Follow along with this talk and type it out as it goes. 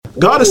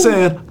God is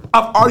saying,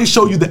 I've already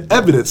showed you the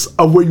evidence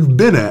of where you've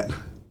been at.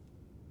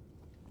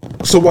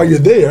 So while you're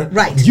there,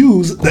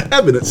 use the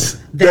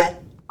evidence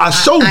that I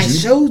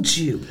showed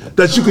you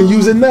that you can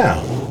use it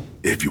now.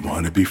 If you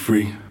want to be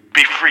free,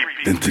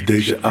 then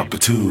today's your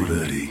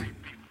opportunity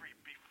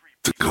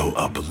to go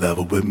up a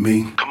level with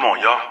me. Come on,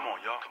 y'all.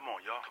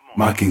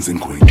 My kings and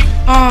queens.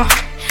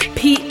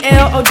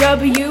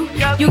 PLOW.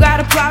 You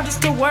gotta plow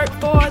just to work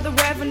for the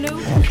revenue.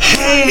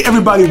 Hey,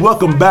 everybody,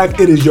 welcome back.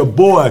 It is your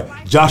boy,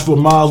 Joshua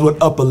Miles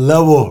with Up a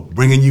Level,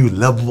 bringing you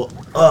level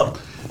up.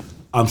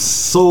 I'm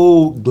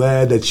so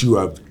glad that you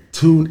are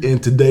tuned in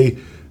today.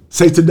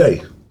 Say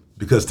today,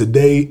 because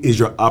today is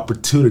your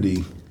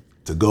opportunity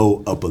to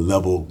go up a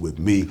level with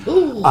me.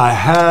 Ooh. I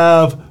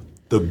have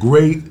the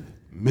great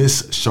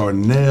Miss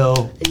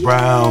Charnele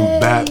Brown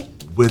back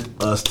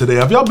with us today.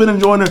 Have y'all been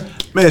enjoying her?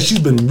 Man, she's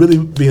been really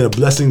being a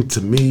blessing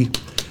to me,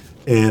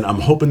 and I'm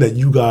hoping that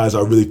you guys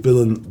are really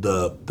feeling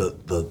the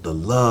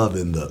love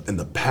and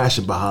the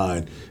passion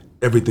behind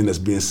everything that's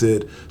being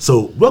said.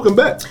 So welcome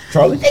back,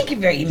 Charlie. Thank you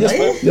very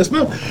much. Yes,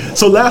 ma'am.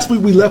 So last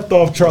week we left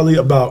off, Charlie,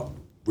 about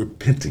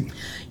repenting.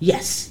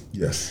 Yes.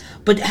 Yes.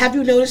 But have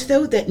you noticed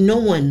though that no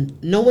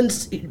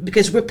one's,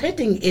 because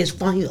repenting is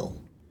final.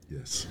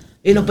 Yes.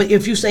 But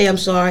if you say I'm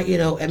sorry,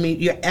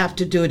 you're apt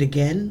to do it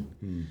again.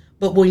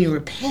 But when you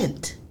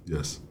repent,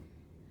 yes,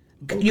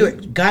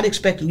 God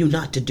expecting you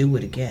not to do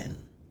it again.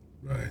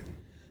 Right.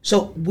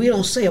 So we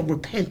don't say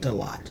repent a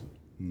lot.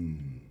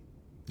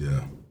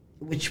 Yeah.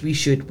 Which we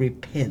should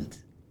repent.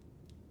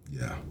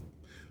 Yeah.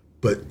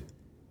 But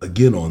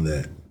again on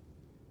that,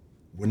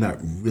 we're not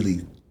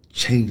really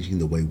changing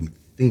the way we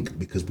think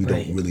because we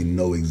don't really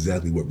know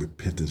exactly what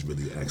repentance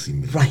really actually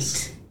means.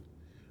 Right.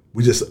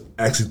 We just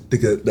actually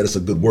think that it's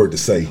a good word to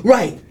say.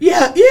 Right.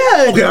 Yeah.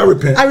 Okay,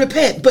 I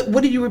repent. But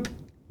what do you repent?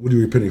 What are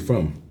you repenting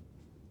from?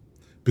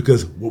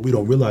 Because what we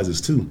don't realize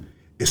is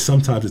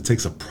sometimes it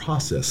takes a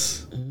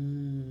process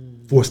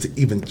for us to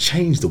even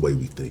change the way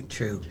we think.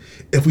 True.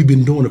 If we've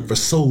been doing it for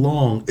so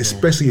long,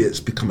 especially it's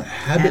become a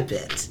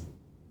habit.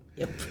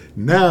 Yep.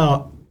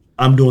 Now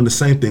I'm doing the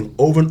same thing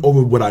over and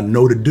over what I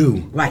know to do.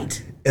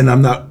 Right. And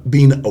I'm not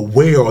being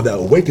aware of that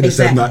awakening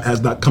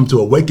has not come to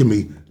awaken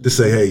me to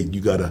say, hey,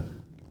 you gotta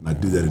not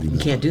do that anymore.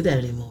 You can't do that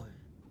anymore.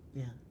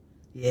 Yeah.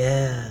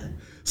 Yeah.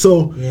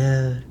 So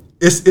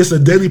It's a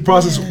daily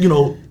process,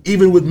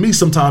 even with me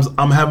sometimes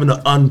I'm having to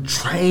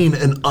untrain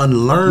and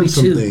unlearn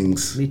some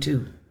things. Me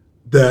too.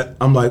 That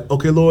I'm like,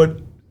 okay,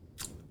 Lord,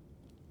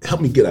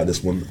 help me get out of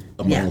this one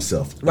of my own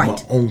self, my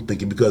own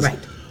thinking. Because,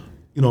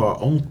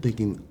 our own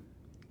thinking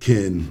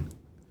can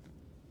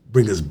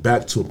bring us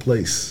back to a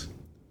place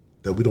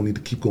that we don't need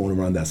to keep going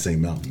around that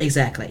same mountain.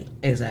 Exactly.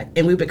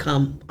 And we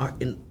become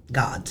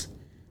gods.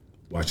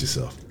 Watch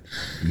yourself.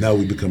 Now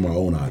we become our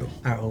own idol.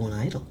 Our own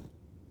idol.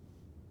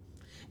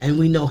 And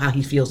we know how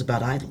he feels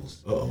about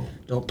idols. Uh-oh.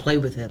 Don't play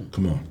with him.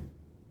 Come on.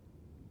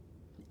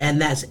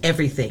 And that's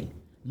everything.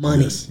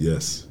 Money.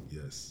 Yes.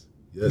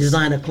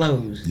 Designer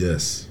clothes.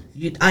 Yes.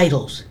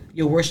 Idols.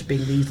 You're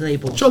worshiping these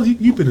labels. Charlie,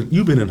 you've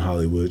been in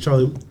Hollywood.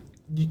 Charlie,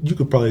 you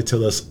could probably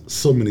tell us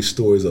so many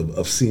stories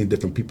of seeing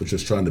different people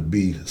just trying to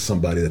be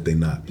somebody that they're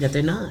not. That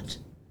they're not.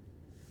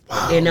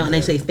 Wow. And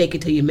they say fake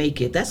it till you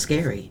make it. That's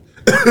scary.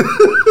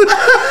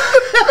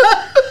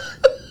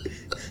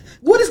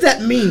 What does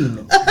that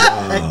mean?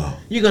 Wow.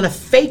 You're going to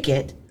fake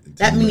it.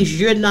 That means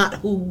you're not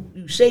who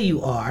you say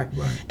you are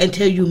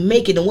until you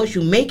make it. And once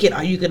you make it,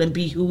 are you going to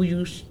be who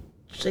you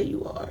say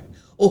you are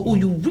or who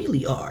you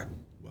really are?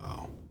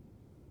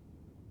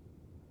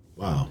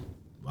 Wow.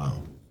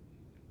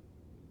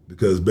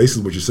 Because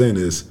basically what you're saying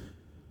is,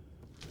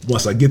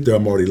 once I get there,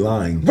 I'm already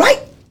lying.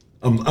 Right.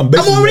 I'm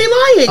already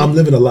lying. I'm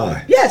living a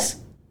lie.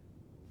 Yes.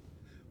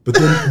 But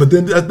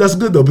then that's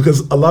good though, because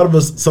a lot of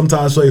us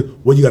sometimes say,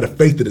 well, you got to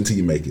faith it until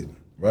you make it,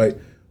 right?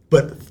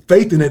 But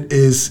faith in it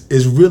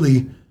is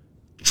really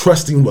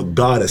trusting what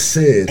God has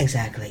said.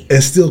 Exactly.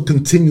 And still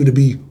continue to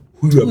be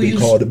who you have been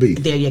called to be.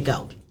 There you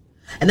go.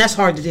 And that's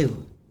hard to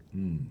do.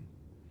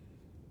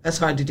 That's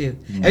hard to do.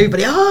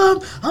 Everybody,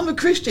 I'm a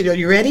Christian. Are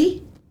you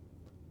ready?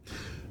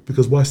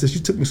 Because watch this,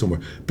 you took me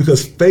somewhere.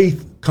 Because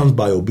faith comes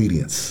by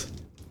obedience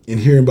and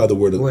hearing by the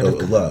word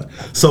of God.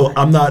 So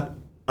I'm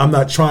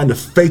not trying to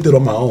faith it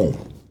on my own,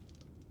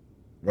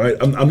 right?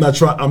 I'm not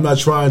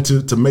trying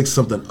to make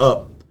something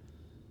up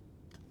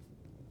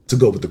to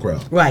go with the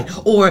crowd, right?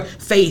 Or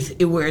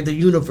faith where the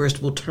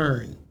universe will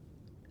turn.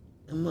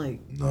 I'm like,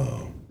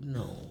 no.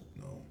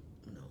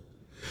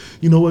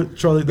 You know what,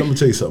 Charlie? I'm gonna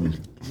tell you something.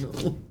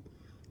 No.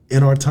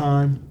 In our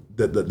time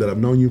that I've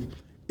known you,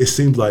 it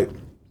seems like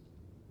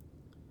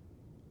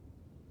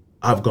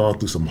I've gone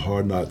through some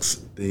hard knocks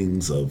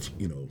things of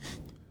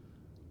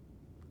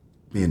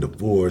being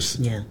divorced,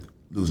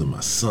 losing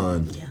my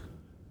son. Yeah.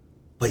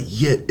 But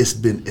yet it's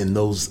been in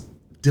those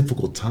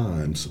difficult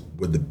times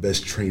where the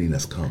best training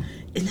has come.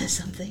 Isn't that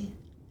something?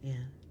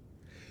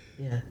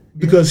 Yeah.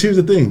 Because here's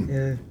the thing.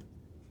 Yeah.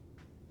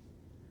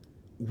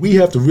 We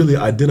have to really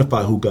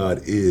identify who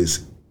God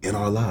is in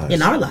our lives.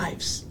 In our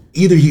lives.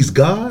 Either he's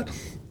God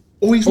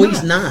or he's not.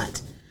 He's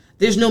not.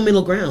 There's no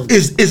middle ground.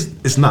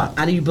 It's not.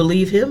 Either you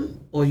believe him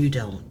or you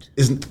don't.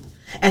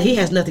 And he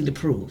has nothing to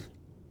prove.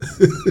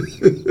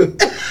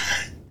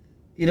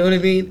 You know what I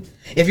mean?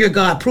 If you're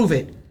God, prove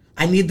it.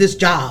 I need this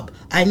job.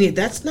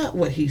 That's not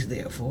what he's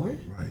there for.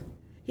 Right.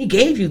 He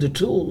gave you the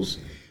tools.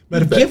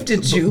 He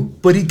gifted you.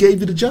 But he gave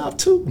you the job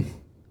too.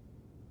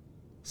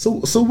 So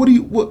what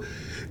you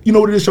know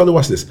what it is, Charlie?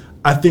 Watch this.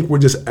 I think we're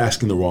just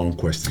asking the wrong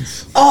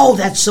questions. Oh,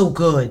 that's so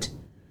good.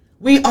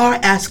 We are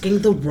asking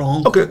the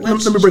wrong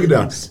questions. Let me break it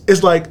down.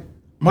 It's like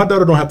my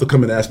daughter don't have to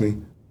come and ask me,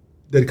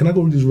 Daddy, can I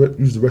go use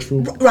the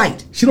restroom?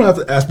 Right. She don't have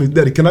to ask me,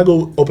 Daddy, can I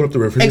go open up the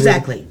refrigerator?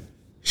 Exactly.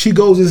 She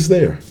goes, it's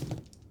there.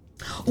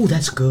 Oh,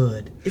 that's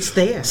good. It's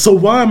there. So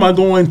why am I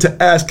going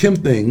to ask him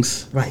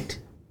things? Right.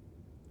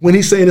 When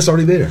he's saying it's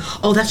already there?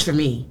 Oh, that's for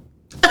me.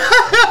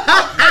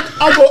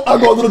 I'll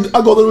go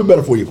a little bit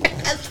better for you.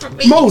 That's for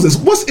me. Moses,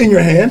 what's in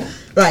your hand?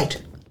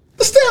 Right.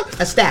 A staff.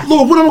 A staff.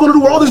 Lord, what am I going to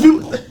do with all these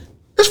people?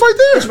 It's right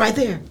there. It's right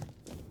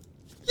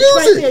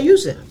there.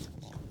 Use it.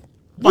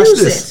 Watch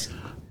Use this. it.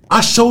 I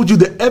showed you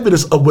the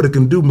evidence of what it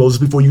can do, Moses,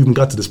 before you even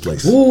got to this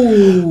place.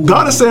 Ooh.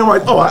 God is saying,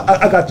 right,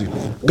 I got you.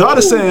 God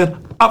is saying,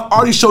 I've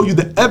already showed you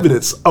the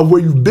evidence of where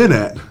you've been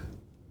at.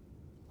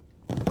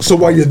 So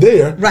while you're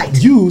there, right,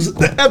 use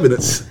the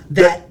evidence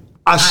that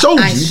I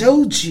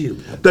showed you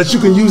that you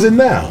can use it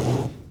now.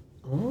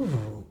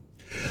 Ooh.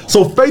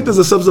 So faith is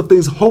the substance of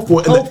things hoped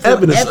for and the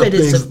evidence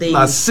of things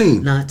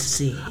not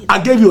seen. I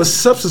gave you a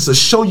substance to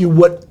show you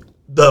what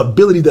the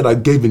ability that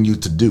I've given you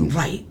to do.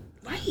 Right.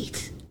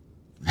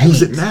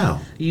 Use it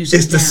now.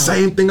 It's the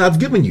same thing I've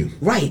given you.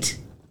 Right.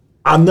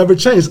 I've never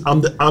changed.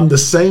 I'm the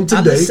same today.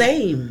 I'm the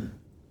same.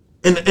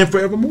 And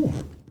forevermore.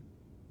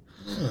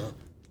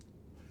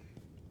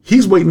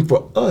 He's waiting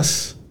for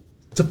us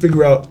to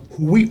figure out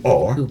who we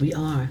are.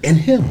 In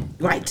him.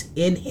 Right.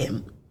 In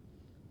him.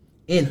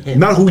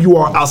 Not who you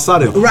are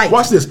outside of him. Right.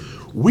 Watch this.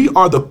 We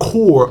are the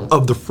core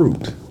of the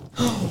fruit.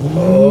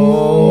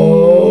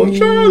 Oh,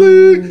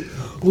 Charlie.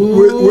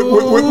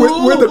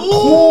 We're the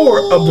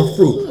core of the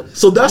fruit.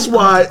 So that's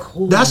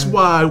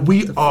why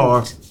we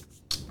are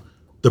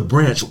the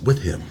branch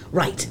with him.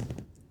 Right.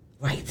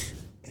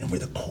 And we're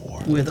the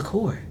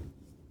core.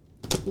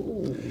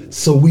 Ooh.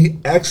 So we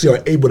actually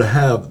are able to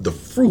have the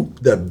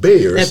fruit that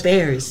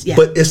bears. Yeah.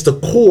 But it's the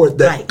core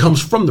that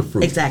comes from the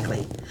fruit.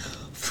 Exactly.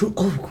 Fruit.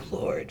 Oh,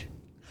 Lord.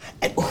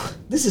 And,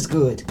 this is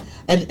good.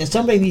 And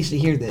somebody needs to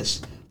hear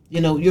this.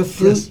 You know, your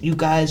fruit, you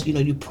guys,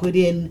 you put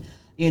in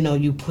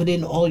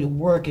all your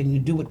work and you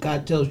do what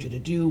God tells you to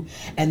do,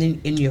 and then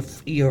in your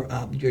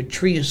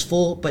tree is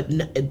full, but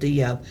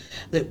the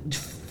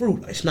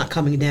fruit is not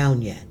coming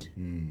down yet.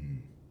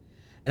 And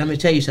I'm going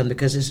to tell you something,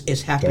 because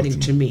it's happening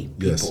to me,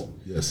 people.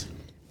 Yes.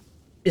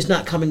 It's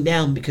not coming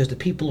down because the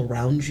people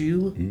around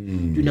you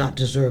do not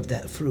deserve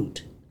that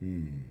fruit.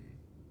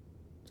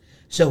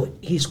 So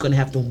he's going to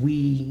have to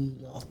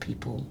wean off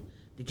people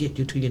to get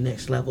you to your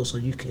next level, so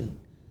you can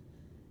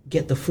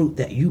get the fruit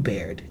that you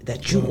bared,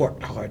 that you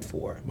worked hard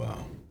for.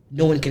 Wow.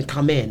 No one can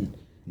come in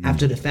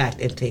after the fact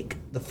and take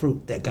the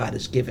fruit that God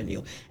has given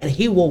you. And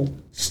he will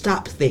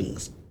stop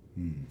things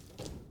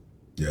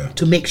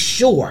to make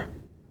sure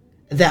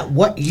that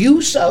what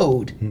you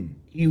sowed,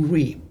 you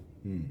reap.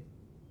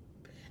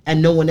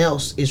 And no one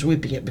else is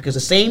reaping it, because the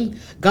same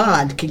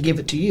God can give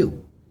it to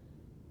you.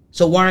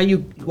 So why are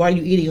you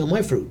eating on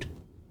my fruit?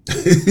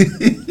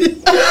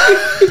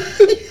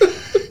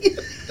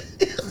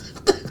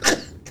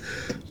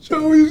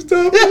 Charles,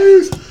 stop,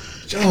 please.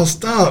 Charles,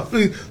 stop,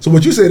 please. So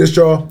what you say is,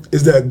 Charles,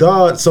 is that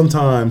God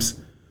sometimes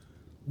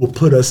will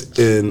put us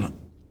in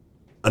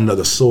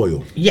another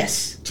soil.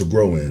 Yes. To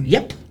grow in.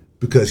 Yep.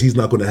 Because he's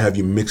not going to have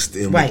you mixed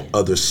in with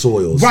other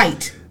soils.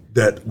 Right.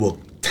 That will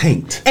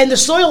taint. And the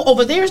soil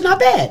over there is not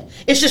bad.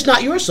 It's just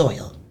not your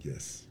soil.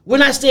 Yes. We're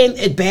not saying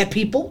it's bad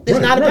people. It's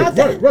not about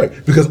that. Right.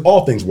 Because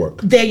all things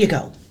work. There you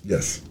go.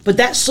 Yes. But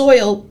that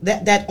soil,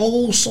 that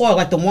old soil,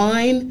 like the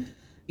wine,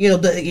 you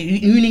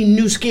need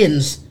new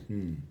skins.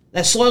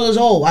 That soil is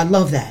old. I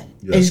love that.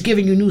 Yes. And he's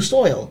giving you new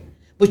soil.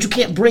 But you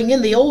can't bring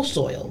in the old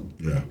soil.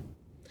 Yeah.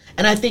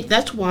 And I think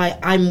that's why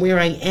I'm where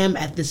I am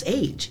at this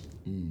age.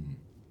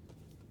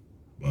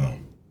 Wow.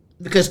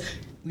 Because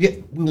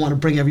we want to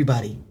bring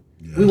everybody.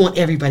 Yeah. We want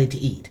everybody to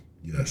eat.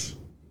 Yes.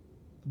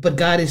 But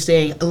God is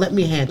saying, let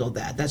me handle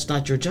that. That's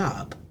not your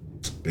job.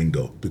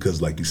 Bingo.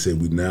 Because like you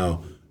said, we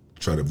now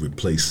try to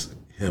replace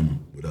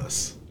him with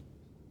us.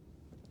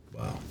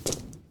 Wow.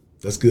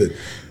 That's good.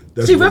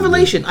 That's See, really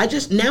revelation.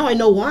 Good. Now I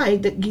know why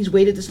that he's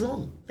waited this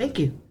long. Thank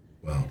you.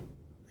 Wow.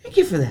 Thank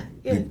you for that.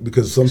 Yeah.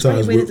 Because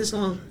sometimes waited this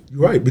long.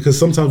 You're right. Because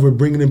sometimes we're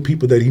bringing in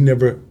people that he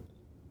never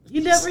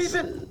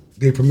even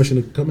gave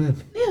permission to come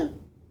in. Yeah.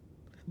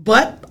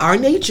 But our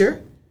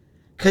nature,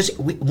 because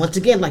once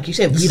again, like you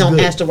said, we don't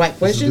ask the right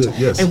questions,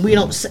 and we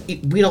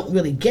don't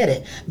really get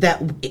it.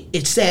 That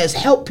it says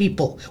help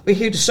people. We're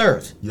here to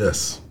serve.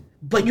 Yes.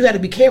 But you got to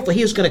be careful.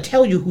 He was going to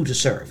tell you who to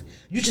serve.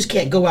 You just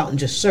can't go out and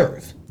just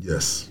serve.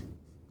 Yes.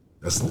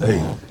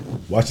 Hey,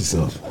 watch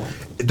yourself.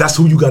 That's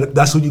who you got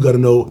to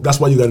know. That's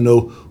why you got to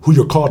know who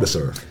you're called to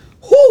serve.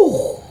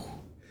 Who?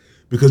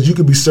 Because you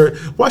could be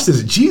served. Watch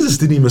this. Jesus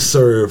didn't even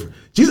serve.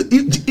 Jesus,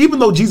 even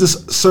though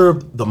Jesus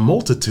served the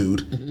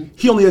multitude,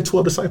 he only had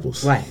 12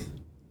 disciples. Right.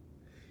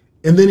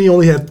 And then he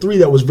only had 3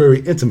 that was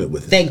very intimate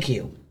with him. Thank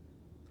you.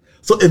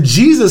 So if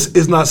Jesus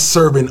is not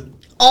serving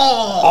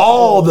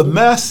all the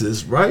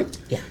masses, right?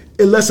 Yeah.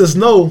 It lets us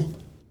know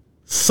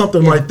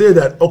something right there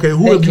that, okay,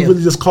 who have you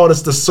really just called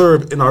us to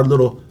serve in our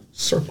little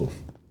circle?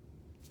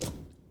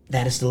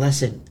 That is the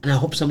lesson. And I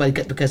hope somebody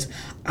gets, because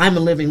I'm a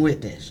living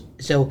witness.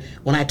 So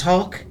when I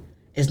talk,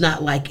 it's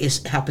not like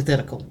it's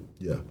hypothetical.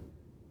 Yeah.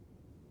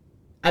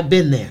 I've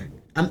been there.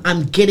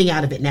 I'm getting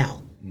out of it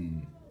now.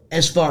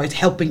 As far as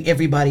helping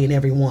everybody and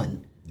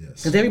everyone.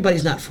 Yes. Because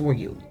everybody's not for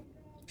you.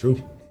 True.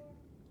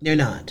 They're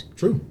not.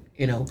 True.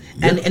 You know,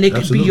 Yeah, and it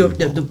could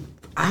absolutely. be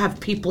I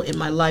have people in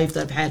my life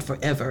that I've had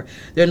forever.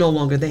 They're no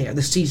longer there.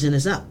 The season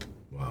is up.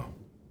 Wow.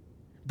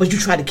 But you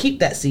try to keep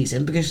that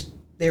season because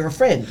they're a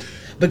friend.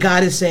 But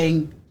God is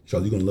saying,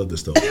 Charlie, you're going to love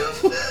this stuff.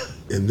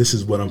 And this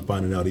is what I'm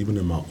finding out, even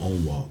in my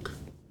own walk,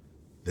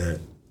 that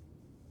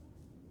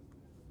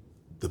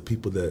the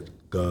people that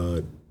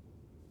God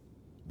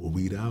will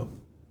weed out,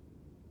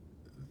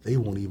 they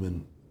won't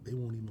even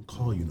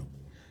call you no more.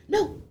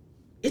 no.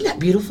 Isn't that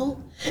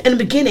beautiful? In the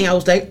beginning, I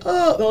was like, get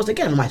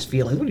out of my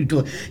feeling. What are you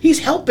doing? He's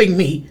helping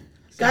me.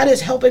 God is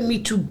helping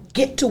me to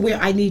get to where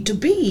I need to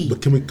be.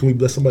 But can we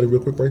bless somebody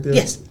real quick right there?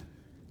 Yes.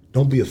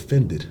 Don't be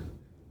offended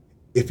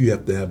if you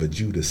have to have a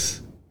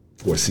Judas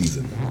for a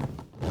season.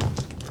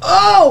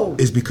 Oh!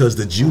 It's because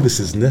the Judas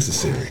is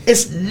necessary.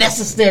 It's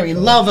necessary.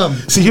 Love him.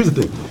 See, here's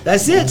the thing.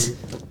 That's it.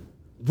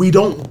 We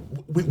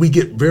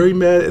get very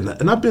mad,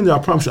 and I've been there, I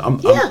promise you,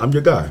 I'm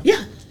your guy.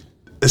 Yeah.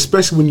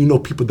 Especially when you know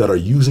people that are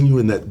using you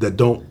and that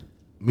don't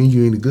mean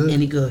you any good.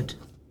 Any good.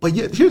 But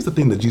yet, here's the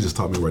thing that Jesus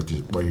taught me right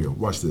here.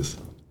 Watch this.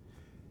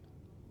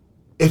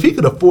 If he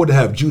could afford to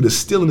have Judas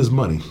stealing his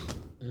money,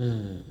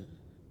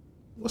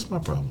 what's my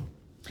problem?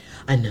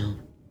 I know.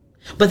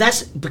 But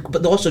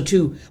also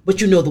too, but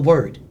you know the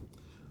word.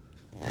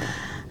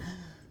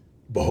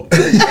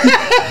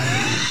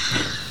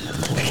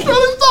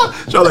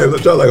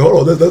 Charlie,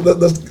 hold on.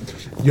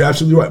 That's, you're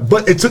absolutely right.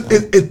 But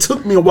it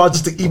took me a while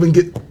just to even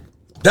get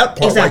that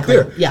part Exactly.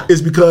 right there. Yeah.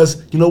 It's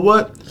because, you know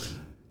what?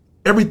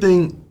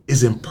 Everything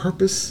is in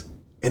purpose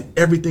and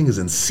everything is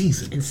in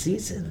season. In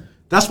season.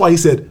 That's why he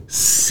said,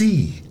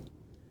 see,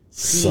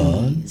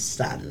 son.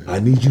 I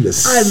need you to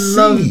see. I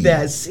love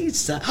that. See,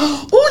 son.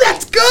 Oh,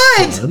 that's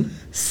good. Son,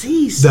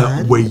 see,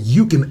 son. that way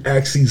you can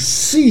actually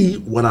see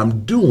what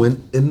I'm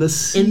doing in the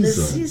season. In the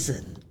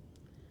season.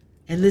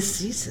 In the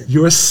season.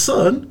 You're a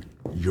son,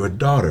 you're a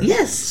daughter.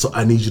 Yes. So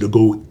I need you to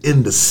go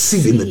in the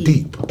sea, in the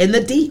deep. In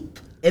the deep.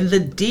 In the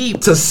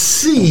deep. To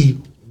see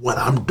what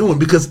I'm doing.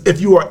 Because if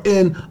you are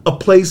in a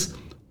place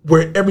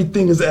where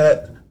everything is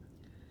at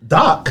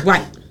dock,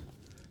 right,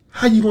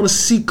 how you going to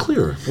see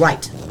clearer?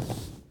 Right.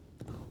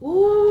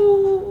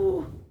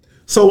 Ooh.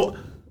 So,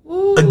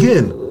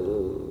 again,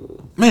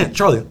 man,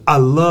 Charlie,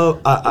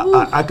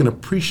 I can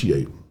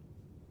appreciate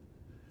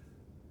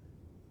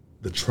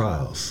the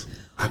trials.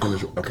 I can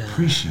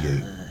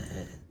appreciate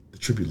the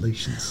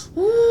tribulations.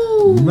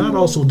 Ooh. Not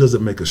also does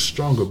it make us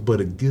stronger,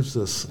 but it gives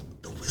us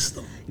the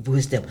wisdom.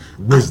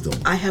 Wisdom.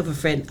 I have a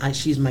friend,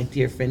 she's my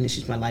dear friend, and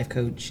she's my life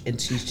coach, and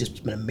she's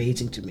just been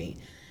amazing to me.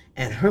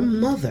 And her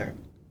mother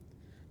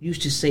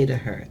used to say to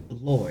her,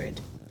 Lord,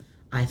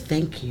 I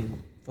thank you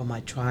for my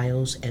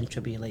trials and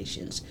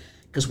tribulations,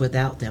 because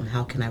without them,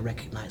 how can I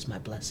recognize my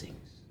blessings?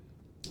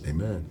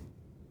 Amen.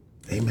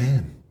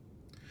 Amen.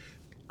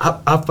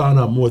 I found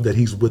out more that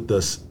he's with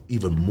us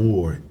even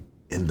more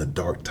in the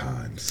dark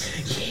times.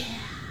 Yeah.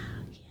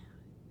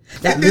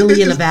 That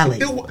lily in the valley.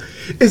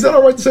 Is that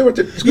all right to say right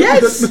there?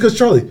 Yes. Because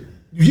Charlie,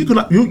 you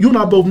and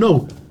I both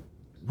know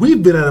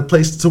we've been at a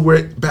place to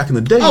where back in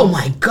the day. Oh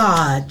my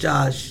God,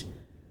 Josh.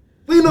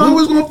 We know how it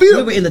was going to feel.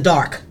 We were in the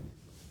dark.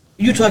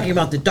 You're talking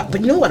about the dark,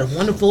 but you know what? A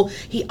wonderful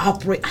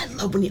I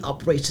love when he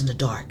operates in the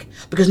dark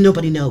because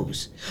nobody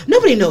knows.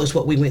 Nobody knows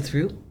what we went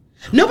through.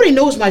 Nobody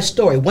knows my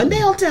story. One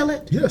day I'll tell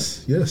it.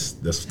 Yes.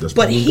 That's.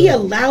 But he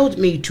allowed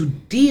me to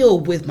deal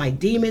with my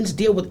demons,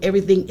 deal with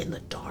everything in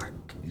the dark.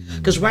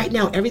 Because right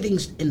now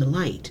everything's in the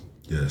light.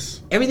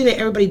 Yes. Everything that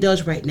everybody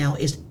does right now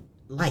is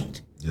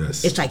light.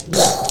 Yes. It's like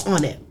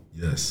on it.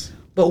 Yes.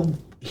 But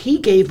he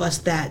gave us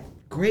that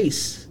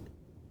grace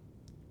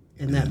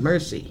and that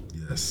mercy.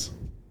 Yes.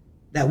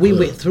 That we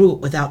went through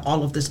without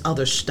all of this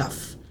other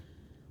stuff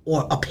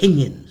or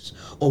opinions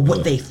or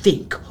what they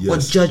think or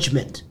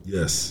judgment.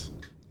 Yes.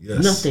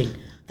 Nothing.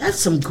 That's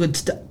some good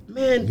stuff.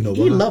 Man, you know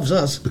he why? loves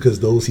us. Because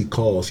those he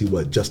calls, he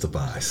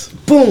justifies.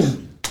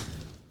 Boom.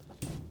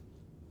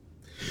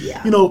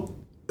 Yeah. You know,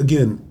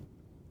 again,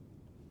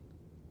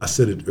 I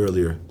said it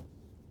earlier.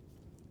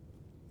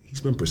 He's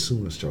been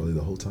pursuing us, Charlie,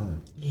 the whole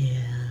time. Yeah.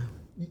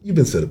 You've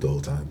been set up the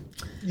whole time.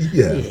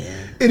 Yeah.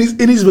 And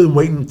he's been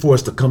waiting for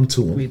us to come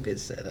to him. We've been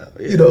set up.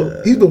 Yeah. You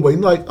know, he's been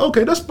waiting like,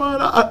 okay, that's fine.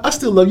 I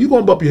still love you. You're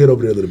going to bump your head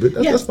over there a little bit.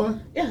 That's fine.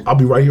 Yeah. I'll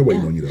be right here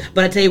waiting on you, though.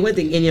 But I tell you one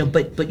thing, and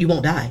but you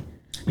won't die.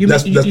 You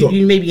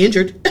may be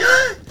injured.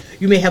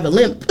 You may have a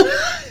limp,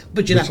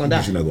 but you're not going to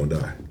die. You're not going to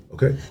die.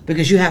 Okay.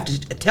 Because you have to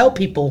tell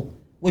people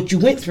what you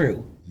went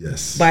through.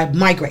 Yes. By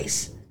my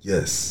grace.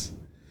 Yes.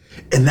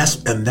 And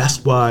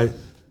that's why,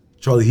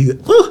 Charlie,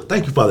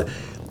 thank you, Father.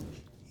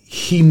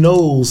 He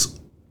knows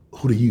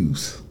who to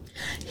use.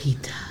 He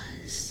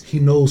does. He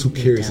knows who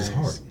carries his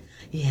heart.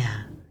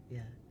 Yeah.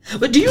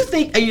 But do you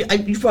think,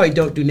 you probably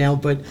don't do now,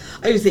 but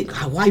I used to think,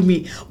 why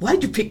me? Why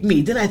did you pick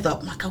me? Then I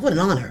thought, my God, what an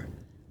honor.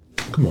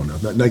 Come on now.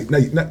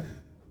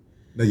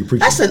 Now you're preaching.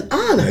 That's an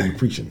honor. Now you're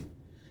preaching.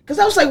 Because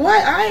I was like,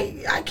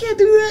 why? I can't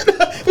do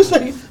that. It's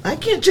like, I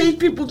can't change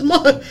people's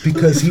mind.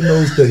 Because he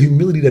knows the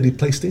humility that he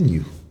placed in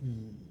you.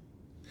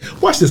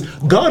 Watch this.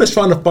 God is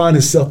trying to find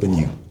himself in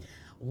you.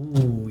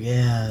 Ooh,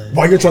 yeah.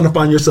 While you're trying to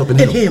find yourself in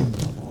him.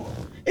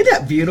 Isn't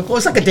that beautiful?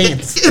 It's like a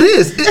dance. It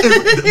is.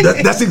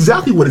 That's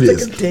exactly what it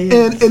is. Like a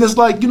dance. And it's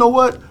like, you know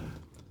what?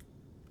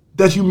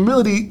 That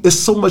humility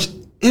is so much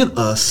in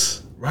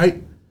us,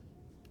 right?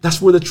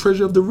 That's where the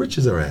treasure of the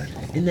riches are at.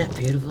 Isn't that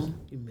beautiful?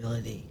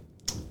 Humility.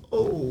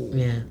 Oh.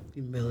 Yeah,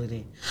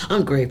 humility.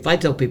 I'm grateful. I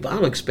tell people I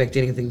don't expect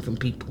anything from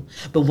people.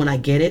 But when I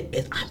get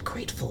it, I'm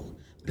grateful.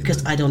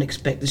 Because I don't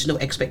expect, there's no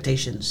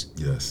expectations.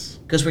 Yes.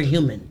 Because we're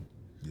human.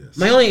 Yes.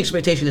 My only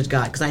expectation is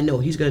God, because I know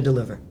he's going to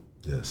deliver.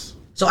 Yes.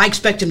 So I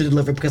expect him to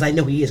deliver because I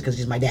know he is, because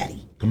he's my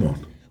daddy. Come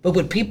on. But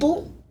with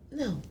people,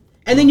 no.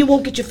 And then you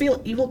won't get your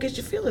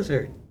feelings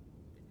hurt.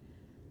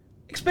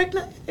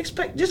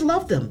 Just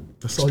love them.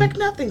 Expect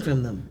nothing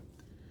from them.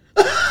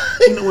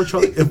 You know what,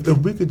 Charlie? If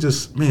we could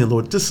just, man,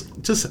 Lord,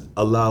 just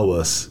allow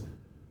us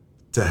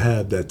to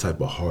have that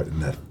type of heart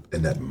and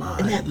that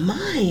mind. And that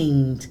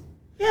mind.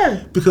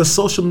 Yeah. Because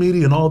social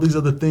media and all these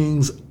other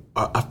things,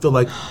 I feel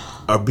like,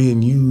 are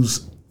being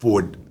used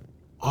for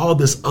all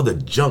this other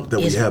junk that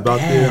we have out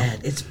there.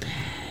 It's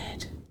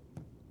bad.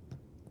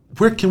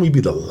 Where can we be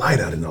the light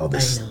out in all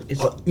this? I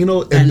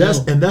know.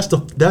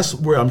 That's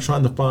where I'm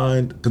trying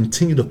to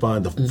continue to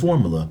find the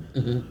formula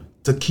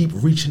to keep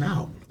reaching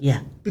out.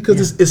 Yeah.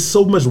 Because it's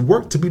so much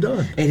work to be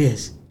done. It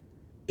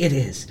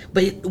is.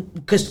 But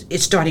because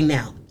it's starting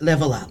now.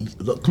 Level up.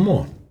 Look, come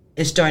on.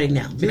 It's starting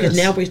now. Because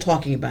now we're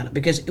talking about it.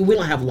 Because we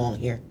don't have long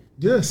here.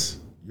 Yes.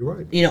 You're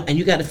right. You know, and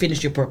you got to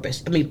finish your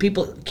purpose. I mean,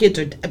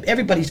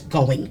 everybody's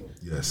going.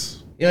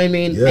 Yes. You know what I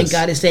mean? Yes. And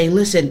God is saying,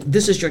 listen,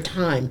 this is your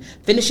time.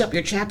 Finish up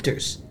your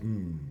chapters.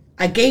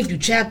 I gave you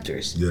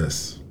chapters.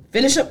 Yes.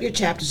 Finish up your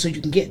chapters so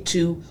you can get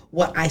to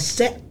what I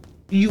set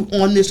you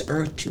on this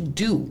earth to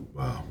do.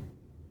 Wow.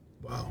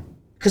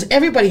 Because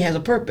everybody has a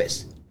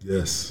purpose.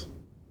 Yes.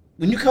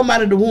 When you come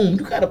out of the womb,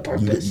 you got a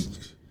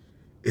purpose.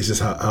 It's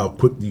just how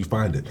quickly you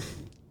find it.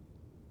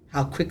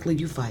 How quickly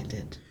you find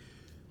it.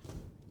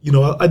 You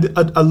know,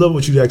 I love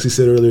what you actually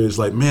said earlier. It's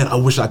like, man, I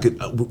wish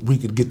we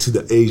could get to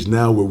the age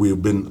now where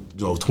we've been,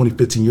 20,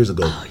 15 years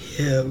ago. Oh,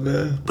 yeah,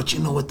 man. But you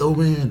know what, though,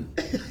 man?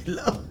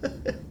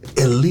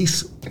 At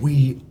least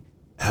we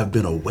have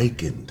been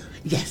awakened.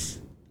 Yes.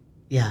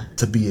 Yeah.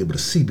 To be able to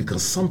see,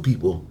 because some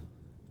people,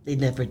 they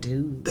never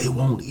do. They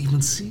won't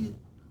even see it.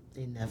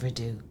 They never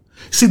do.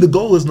 See, the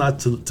goal is not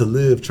to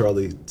live,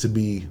 Charlie, to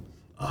be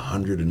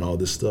 100 and all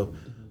this stuff.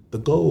 The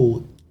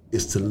goal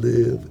is to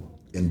live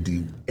and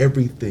do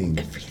everything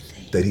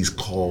that he's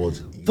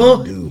called you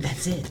to do.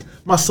 That's it.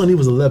 My son, he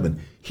was 11.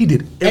 He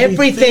did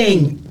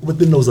everything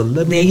within those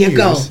 11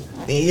 years.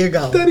 There you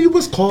go. That he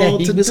was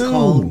called to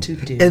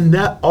do. And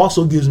that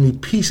also gives me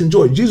peace and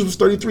joy. Jesus was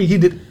 33. He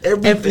did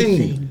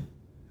everything.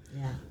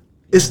 Yeah.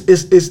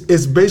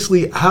 It's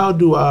basically, how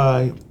do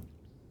I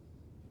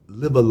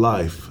live a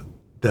life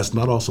that's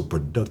not also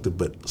productive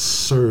but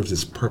serves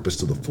its purpose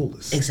to the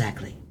fullest?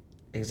 Exactly.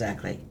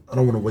 I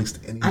don't want to waste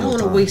any more time. I don't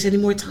want to waste any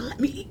more time. I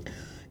mean,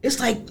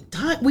 it's like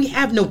time. We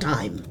have no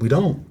time. We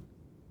don't.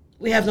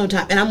 We have no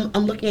time. And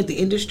I'm looking at the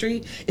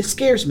industry. It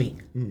scares me.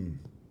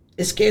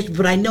 It scares me,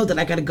 but I know that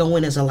I got to go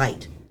in as a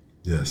light.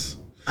 Yes.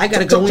 I got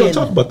to go in.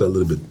 Talk about that a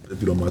little bit,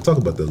 if you don't mind. Talk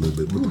about that a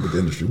little bit with the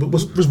industry.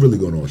 What's really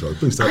going on, Charlie?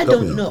 Please help me out. I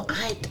don't know.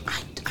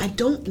 I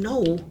don't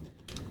know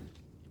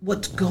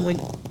what's going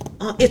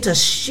on. It's a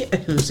shift.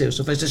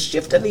 It's a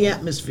shift in the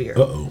atmosphere.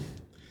 Uh-oh.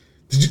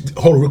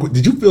 Hold on real quick.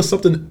 Did you feel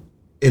something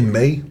in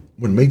May,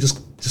 when May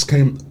just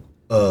came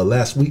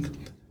last week,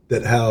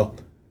 that how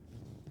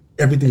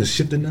everything is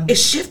shifting now?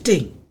 It's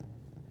shifting.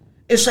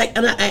 It's like,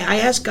 and I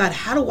asked God,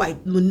 how do I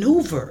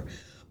maneuver?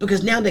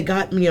 Because now that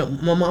God,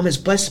 my mom has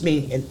blessed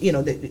me,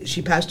 and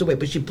she passed away,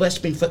 but she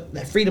blessed me for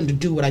that freedom to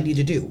do what I need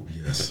to do.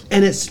 Yes.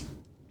 And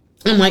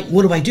I'm like,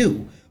 what do I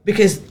do?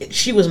 Because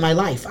she was my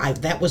life.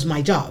 That was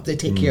my job, to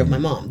take care of my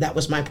mom. That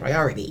was my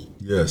priority.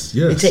 Yes.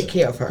 To take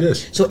care of her.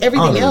 Yes. So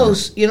everything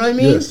else, you know what I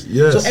mean?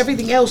 Yes. So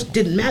everything else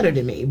didn't matter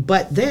to me.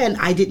 But then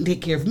I didn't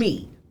take care of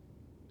me.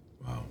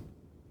 Wow.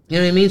 You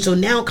know what I mean? So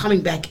now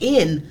coming back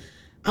in,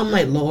 I'm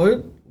like,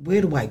 Lord,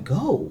 where do I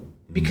go?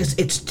 Because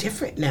it's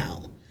different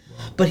now.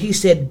 Wow. But he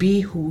said,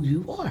 be who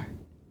you are.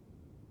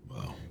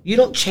 Wow. You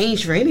don't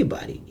change for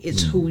anybody.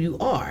 It's who you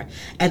are.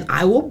 And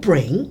I will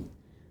bring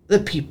the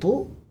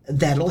people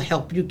that'll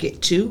help you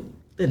get to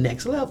the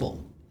next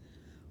level.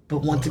 But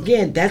once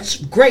again, that's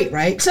great,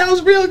 right?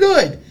 Sounds real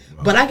good.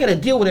 But I got to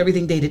deal with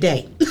everything day to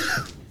day.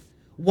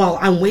 while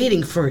I'm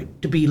waiting for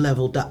it to be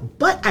leveled up.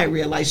 But I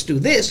realized through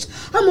this,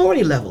 I'm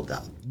already leveled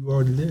up. You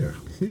already there.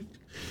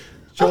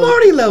 I'm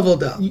already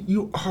leveled up.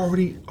 You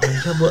already are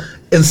leveled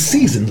and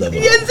seasoned level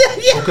up.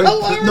 Yeah, Okay? I'm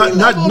already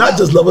leveled Not up.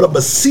 just leveled up,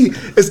 but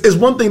it's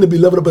one thing to be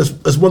leveled up,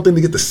 it's one thing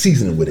to get the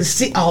seasoning with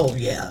it. Oh,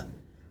 yeah.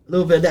 A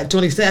little bit of that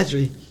Tony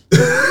Satchery.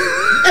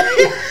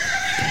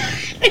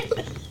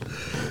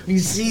 You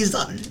see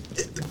something.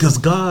 Because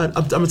God,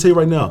 I'm gonna tell you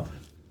right now,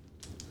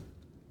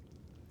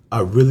 I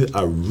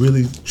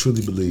really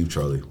truly believe,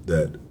 Charlie,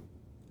 that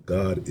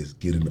God is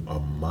getting our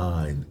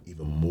mind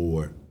even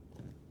more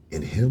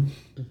in Him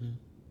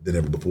than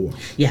ever before.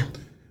 Yeah.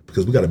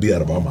 Because we got to be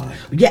out of our mind.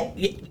 Yeah,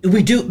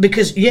 we do,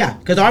 because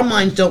our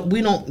minds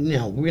we don't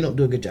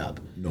do a good job.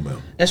 No,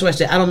 ma'am. That's why I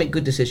said I don't make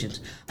good decisions.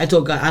 I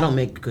told God I don't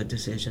make good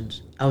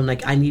decisions. I'm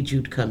like, I need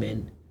you to come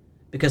in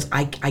because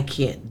I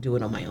can't do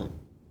it on my own.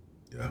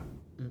 Yeah.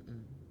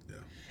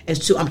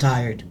 I'm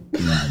tired.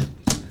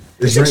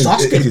 It's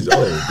exhausting. Good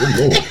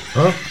Lord.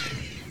 Huh?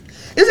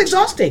 It's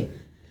exhausting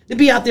to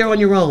be out there on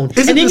your own.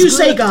 Isn't and then this you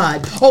say, good?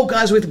 God,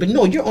 God's with you. But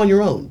no, you're on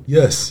your own.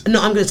 Yes.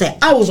 No, I'm going to say,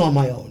 I was on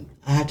my own.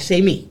 I have to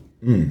say me.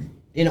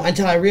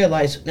 Until I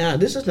realize, now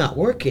this is not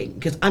working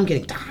because I'm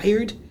getting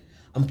tired.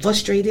 I'm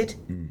frustrated.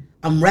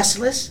 I'm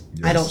restless.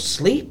 Yes. I don't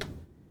sleep.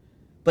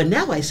 But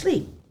now I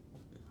sleep.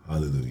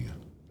 Hallelujah.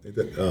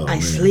 I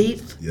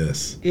sleep.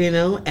 Yes.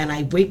 And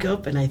I wake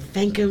up and I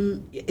thank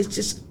Him. It's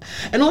just,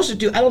 and also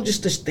too, I don't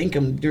just thank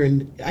Him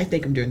I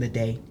thank Him during the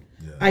day.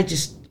 Yeah. I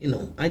just,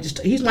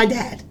 He's my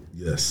dad.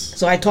 Yes.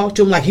 So I talk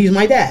to Him like He's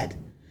my dad.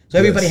 So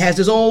everybody has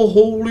this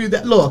holy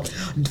look,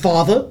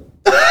 Father,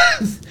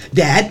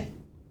 Dad,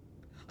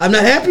 I'm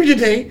not happy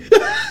today.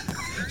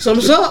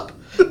 Something's up.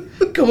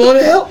 Come on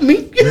and help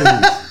me.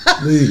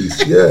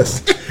 Please,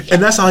 yes.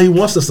 And that's how He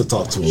wants us to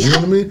talk to Him. You know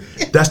what I mean?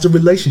 That's the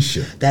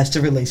relationship. That's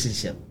the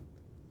relationship.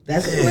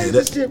 That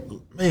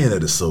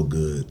is so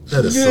good.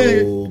 That is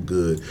so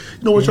good.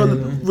 You know what, Charlie?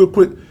 Real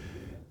quick,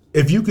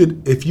 if you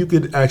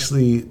could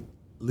actually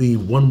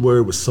leave one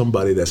word with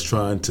somebody that's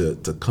trying to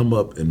come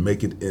up and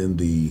make it in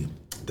the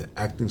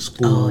acting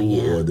school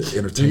or the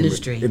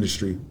entertainment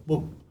industry,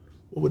 what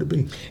would it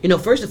be?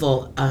 First of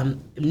all,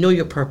 know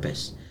your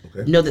purpose.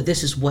 Okay. Know that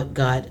this is what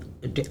God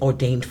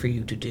ordained for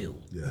you to do.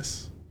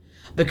 Yes.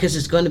 Because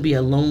it's going to be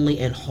a lonely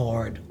and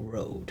hard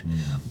road.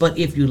 But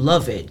if you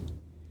love it,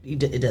 it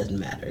doesn't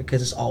matter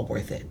because it's all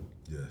worth it.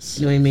 Yes.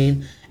 You know what I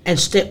mean? And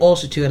stay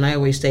also too, and I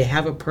always say,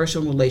 have a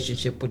personal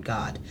relationship with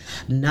God,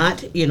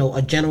 not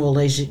a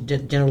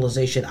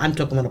generalization. I'm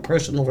talking about a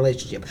personal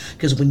relationship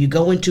because when you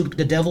go into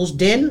the devil's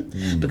den,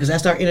 because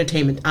that's our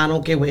entertainment. I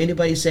don't care what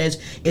anybody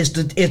says. It's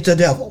the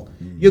devil.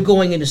 You're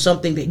going into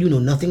something that you know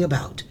nothing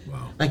about.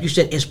 Wow. Like you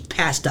said, it's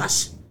past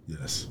us.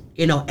 Yes.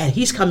 And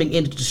he's coming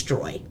in to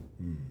destroy.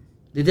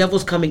 The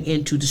devil's coming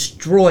in to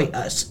destroy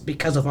us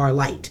because of our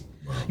light.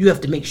 Wow. You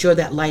have to make sure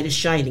that light is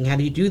shining. How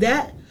do you do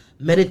that?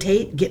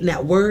 Meditate, get in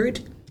that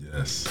word.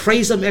 Yes.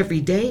 Praise Him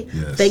every day.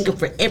 Yes. Thank Him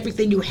for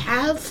everything you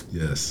have.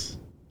 Yes.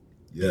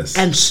 Yes.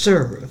 And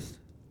serve.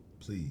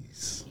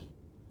 Please.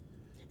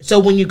 So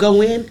when you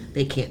go in,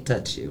 they can't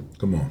touch you.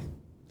 Come on.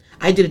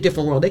 I did a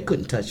different world. They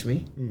couldn't touch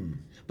me.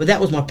 But that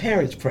was my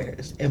parents'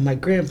 prayers and my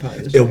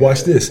grandparents' And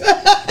watch this.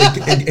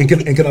 and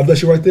can I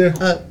bless you right there?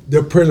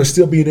 Their prayers are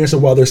still being answered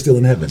while they're still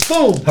in heaven.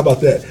 Boom. How about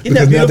that? Isn't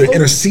Because that now they're beautiful?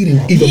 interceding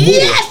even more.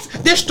 Yes!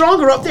 They're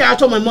stronger up there. I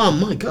told my mom,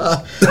 my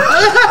God.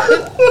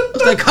 I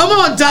was like, come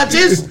on,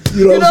 Duchess.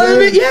 You know what I'm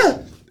saying?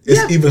 Yeah.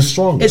 It's even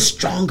stronger. It's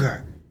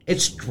stronger.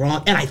 It's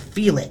strong. And I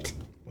feel it.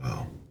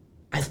 Wow.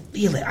 I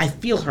feel it. I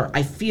feel her.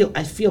 I feel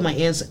my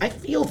ancestors. I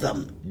feel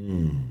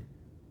them.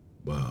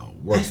 Wow.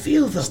 I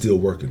feel them. Still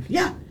working.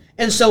 Yeah.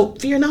 And so,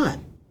 fear not.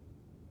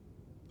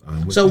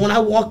 So when I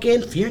walk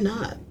in, fear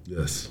not.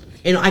 Yes.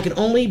 I can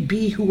only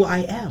be who I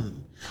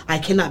am. I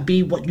cannot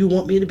be what you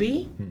want me to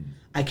be.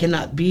 I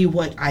cannot be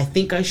what I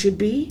think I should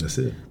be. That's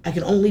it. I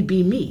can only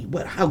be me.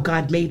 How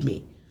God made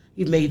me.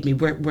 He made me.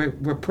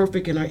 We're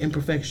perfect in our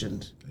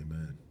imperfections.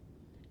 Amen.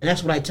 And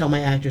that's what I tell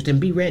my actors. Then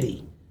be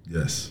ready.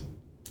 Yes.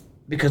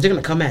 Because they're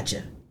going to come at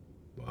you.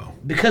 Wow.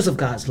 Because of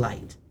God's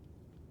light.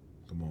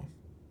 Come on.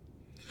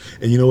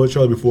 And you know what,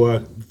 Charlie?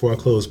 Before I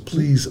close,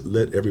 please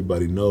let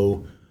everybody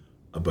know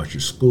about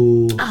your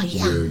school,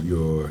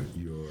 your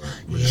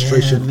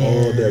registration,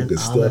 all that good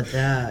stuff. All of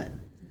that.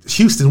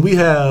 Houston, we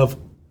have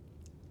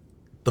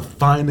the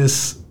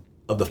finest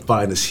of the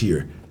finest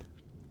here,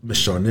 Miss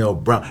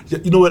Charnele Brown.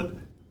 You know what?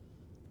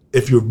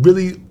 If you're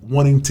really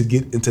wanting to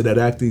get into that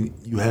acting,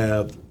 you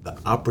have the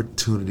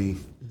opportunity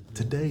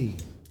today.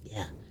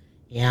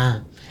 Yeah.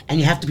 And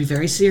you have to be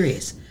very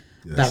serious about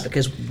it, Yes.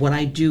 because what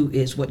I do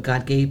is what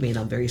God gave me, and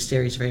I'm very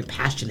serious, very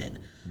passionate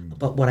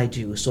about what I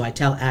do. So I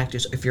tell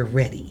actors, if you're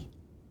ready,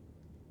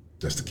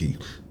 That's the key.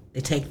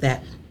 they take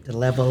that to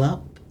level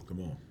up.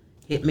 Come on.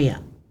 Hit me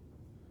up.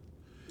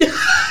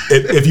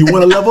 If you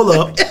want to level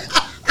up,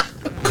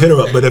 hit her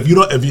up. But if you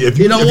don't, if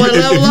you don't wanna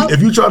level up,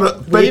 if you try to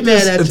we fake mad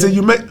this at until you.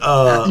 you make,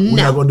 we're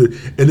not going to do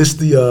it. And it's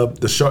the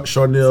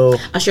Charnele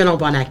Charnele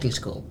Brown Acting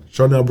School.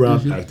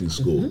 Brown Acting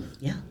School.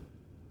 Yeah.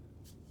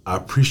 I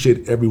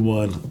appreciate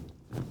everyone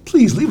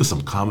please leave us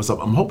some comments up.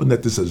 I'm hoping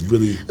that this has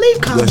really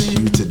Leave blessed you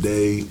comments.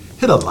 today.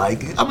 Hit a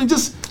like. I mean,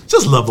 just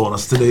love on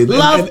us today.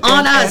 Love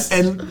on us.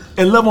 And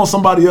love on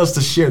somebody else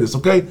to share this,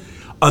 okay?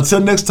 Until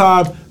next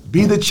time,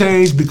 be the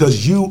change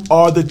because you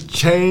are the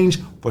change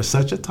for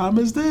such a time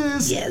as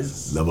this.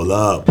 Yes. Level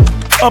up.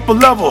 Up a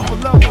level.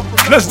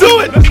 Let's do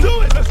it.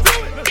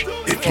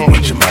 If you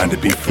want your mind to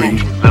be free,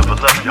 level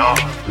up, y'all.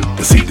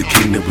 To see the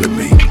kingdom with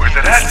me. Where's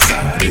it at? It's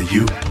inside of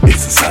you.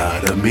 It's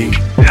inside of me.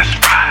 That's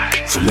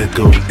right. So let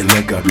go and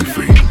let God be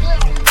free.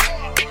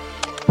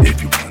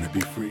 If you want to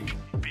be free.